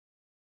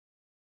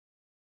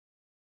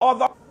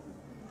other.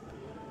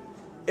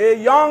 A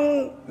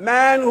young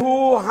man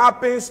who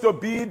happens to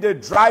be the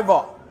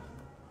driver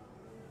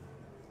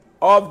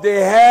of the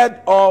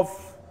head of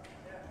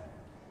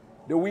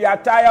the We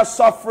Are Tired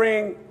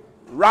Suffering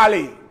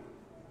rally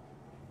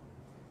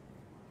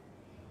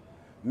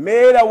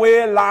made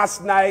away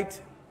last night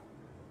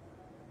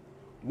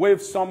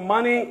with some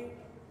money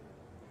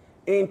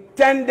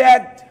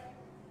intended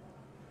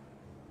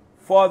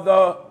for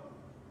the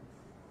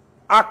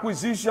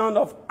acquisition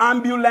of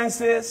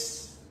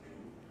ambulances,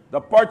 the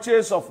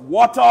purchase of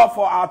water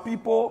for our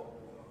people,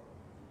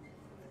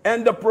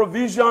 and the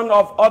provision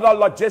of other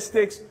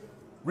logistics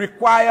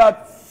required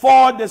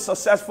for the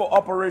successful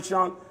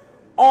operation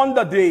on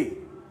the day.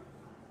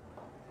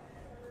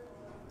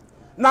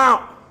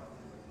 Now,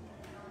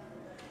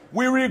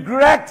 we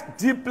regret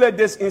deeply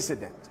this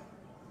incident.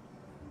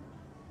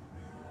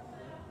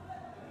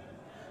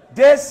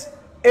 This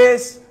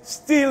is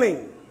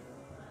stealing,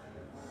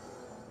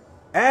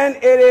 and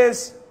it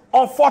is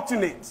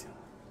unfortunate.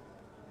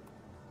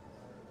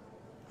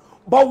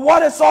 But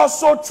what is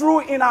also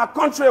true in our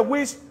country,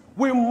 which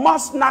we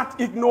must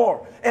not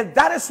ignore, and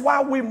that is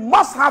why we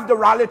must have the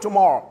rally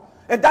tomorrow,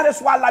 and that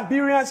is why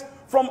Liberians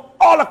from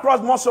all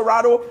across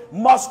Monrovia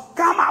must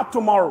come out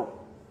tomorrow,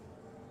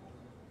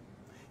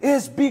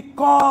 is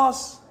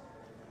because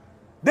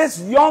this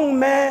young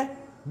man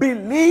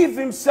believed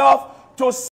himself to